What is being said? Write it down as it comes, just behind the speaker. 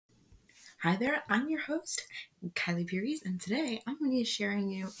Hi there, I'm your host, Kylie Puries, and today I'm going to be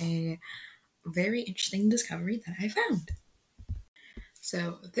sharing you a very interesting discovery that I found.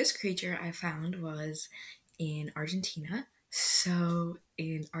 So, this creature I found was in Argentina. So,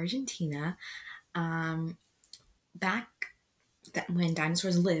 in Argentina, back when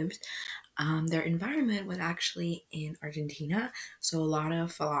dinosaurs lived, their environment was actually in Argentina. So, a lot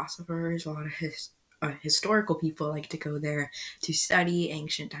of philosophers, a lot of historical people like to go there to study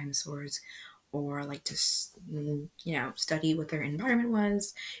ancient dinosaurs or like to study what their environment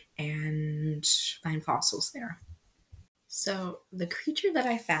was and find fossils there. So the creature that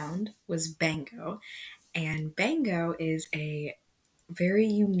I found was Bango, and Bango is a very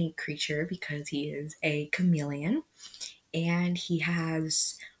unique creature because he is a chameleon and he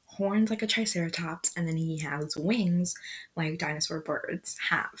has horns like a triceratops, and then he has wings like dinosaur birds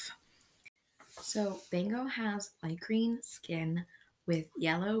have. So Bango has light green skin with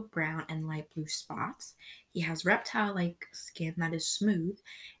yellow, brown, and light blue spots. He has reptile-like skin that is smooth,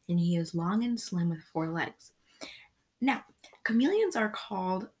 and he is long and slim with 4 legs. Now, chameleons are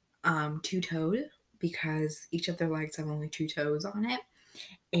called two-toed because each of their legs have only 2 toes on it.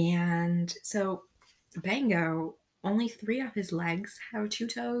 And so Bango, only 3 of his legs have 2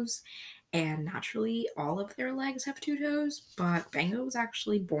 toes, and naturally all of their legs have 2 toes, but Bango was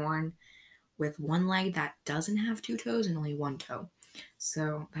actually born with 1 leg that doesn't have 2 toes and only 1 toe.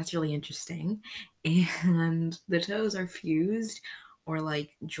 So that's really interesting. And the toes are fused or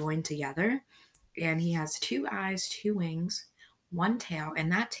like joined together. And he has 2 eyes, 2 wings, 1 tail,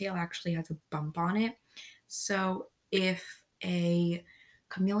 and that tail actually has a bump on it. So if a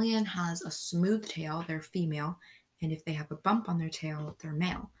chameleon has a smooth tail, they're female, and if they have a bump on their tail, they're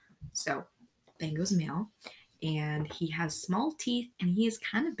male. So Bango's male, and he has small teeth, and he is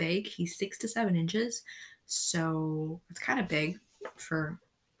kind of big. He's 6 to 7 inches, so it's kind of big for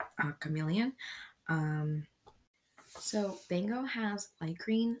a chameleon. Um, so Bango has light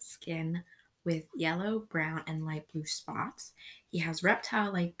green skin with yellow, brown, and light blue spots. He has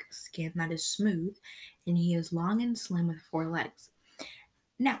reptile-like skin that is smooth, and he is long and slim with 4 legs.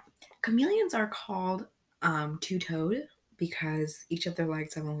 Now, chameleons are called two-toed because each of their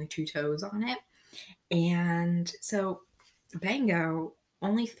legs have only 2 toes on it. And so Bango,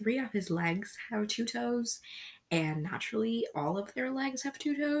 only 3 of his legs have 2 toes, and naturally all of their legs have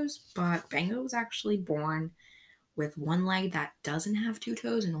 2 toes, but Bango was actually born with 1 leg that doesn't have 2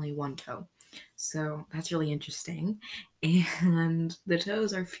 toes and only 1 toe. So that's really interesting. And the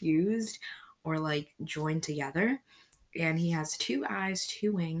toes are fused or like joined together. And he has 2 eyes,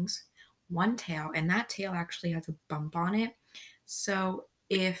 2 wings, 1 tail, and that tail actually has a bump on it. So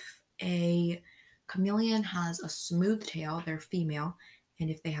if a chameleon has a smooth tail, they're female, and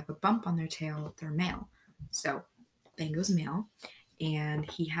if they have a bump on their tail, they're male. So Bango's male, and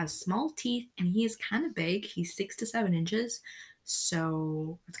he has small teeth, and he is kind of big. He's 6 to 7 inches,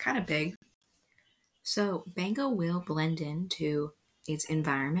 so it's kind of big. So Bango will blend into its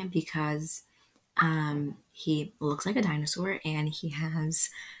environment because he looks like a dinosaur, and he has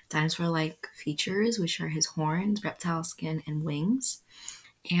dinosaur-like features, which are his horns, reptile skin, and wings.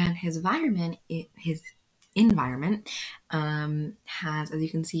 And his environment has, as you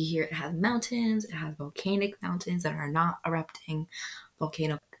can see here, it has mountains. It has volcanic mountains that are not erupting,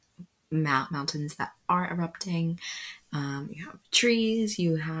 volcanic mountains that are erupting. You have trees.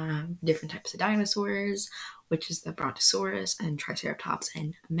 You have different types of dinosaurs, which is the Brontosaurus and Triceratops,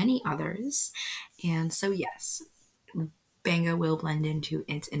 and many others. And so, yes, Bango will blend into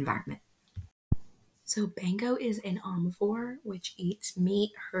its environment. So Bango is an omnivore, which eats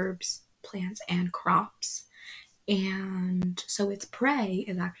meat, herbs, plants, and crops. And so its prey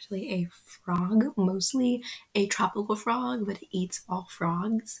is actually a frog, mostly a tropical frog, but it eats all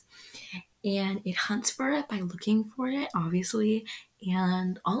frogs. And it hunts for it by looking for it, obviously.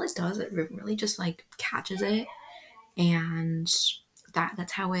 And all it does, it really just like catches it, and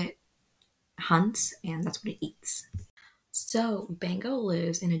that's how it hunts, and that's what it eats. So Bango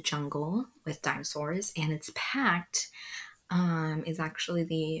lives in a jungle with dinosaurs, and its pact is actually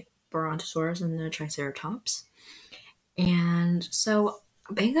the Brontosaurus and the Triceratops. And so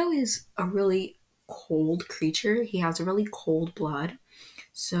Bango is a really cold creature. He has a really cold blood.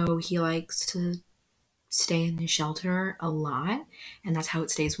 So he likes to stay in the shelter a lot, and that's how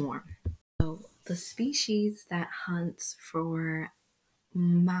it stays warm. So the species that hunts for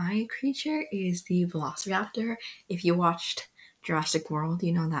my creature is the Velociraptor. If you watched Jurassic World,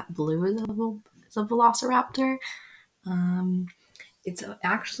 you know that blue is a Velociraptor. Um, it's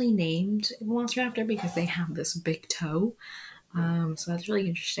actually named Velociraptor because they have this big toe. So that's really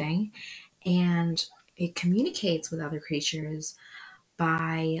interesting. And it communicates with other creatures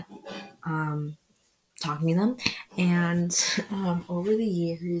by talking to them. And over the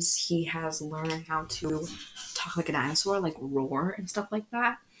years, he has learned how to talk like a dinosaur, like roar and stuff like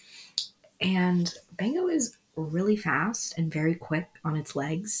that. And Bango is really fast and very quick on its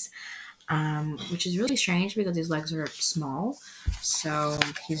legs, which is really strange because his legs are small. So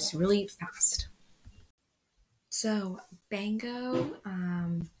he's really fast. So Bango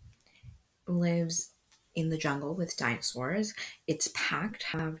lives in the jungle with dinosaurs. It's packed,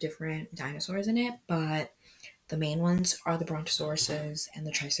 have different dinosaurs in it, but the main ones are the brontosauruses and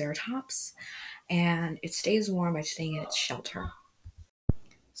the triceratops, and it stays warm by staying in its shelter.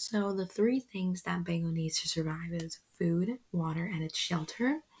 So the three things that Bango needs to survive is food, water, and its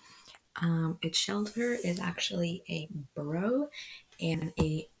shelter. Its shelter is actually a burrow, and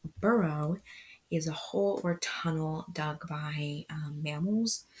a burrow is a hole or tunnel dug by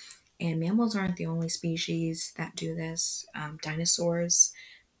mammals. And mammals aren't the only species that do this. Dinosaurs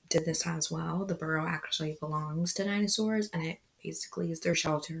did this as well. The burrow actually belongs to dinosaurs, and it basically is their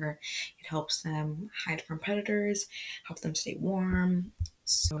shelter. It helps them hide from predators, help them stay warm.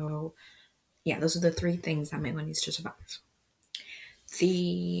 So, yeah, those are the three things that Bango needs to survive.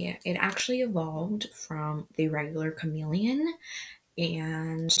 It actually evolved from the regular chameleon,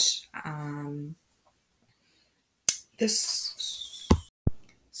 and this.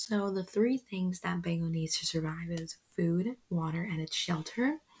 So the three things that Bango needs to survive is food, water, and its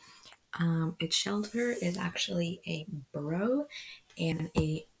shelter. Its shelter is actually a burrow, and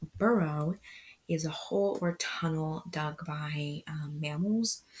a burrow is a hole or tunnel dug by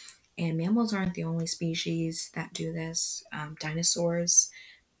mammals. And mammals aren't the only species that do this. Dinosaurs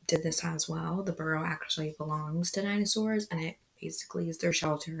did this as well. The burrow actually belongs to dinosaurs, and it basically is their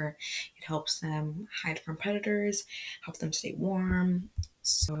shelter. It helps them hide from predators, help them stay warm.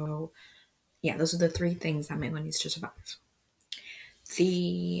 So, yeah, those are the three things that Bango needs to survive.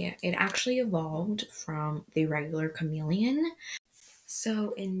 It actually evolved from the regular chameleon.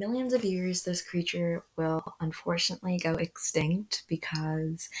 So, in millions of years, this creature will unfortunately go extinct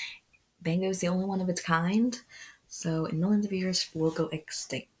because Bango is the only one of its kind. So, in millions of years, will go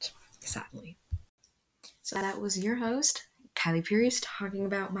extinct, sadly. So, that was your host, Kylie Pierce, talking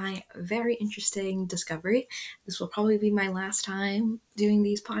about my very interesting discovery. This will probably be my last time doing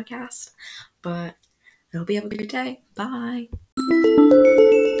these podcasts, but I hope you have a good day. Bye.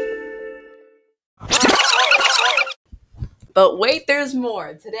 But wait, there's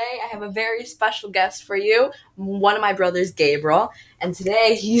more. Today I have a very special guest for you, one of my brothers, Gabriel, and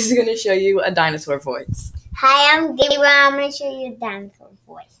today he's going to show you a dinosaur voice. Hi, I'm Gabriel. I'm going to show you a dinosaur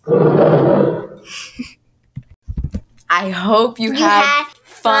voice. I hope you have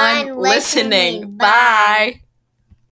fun listening. Bye.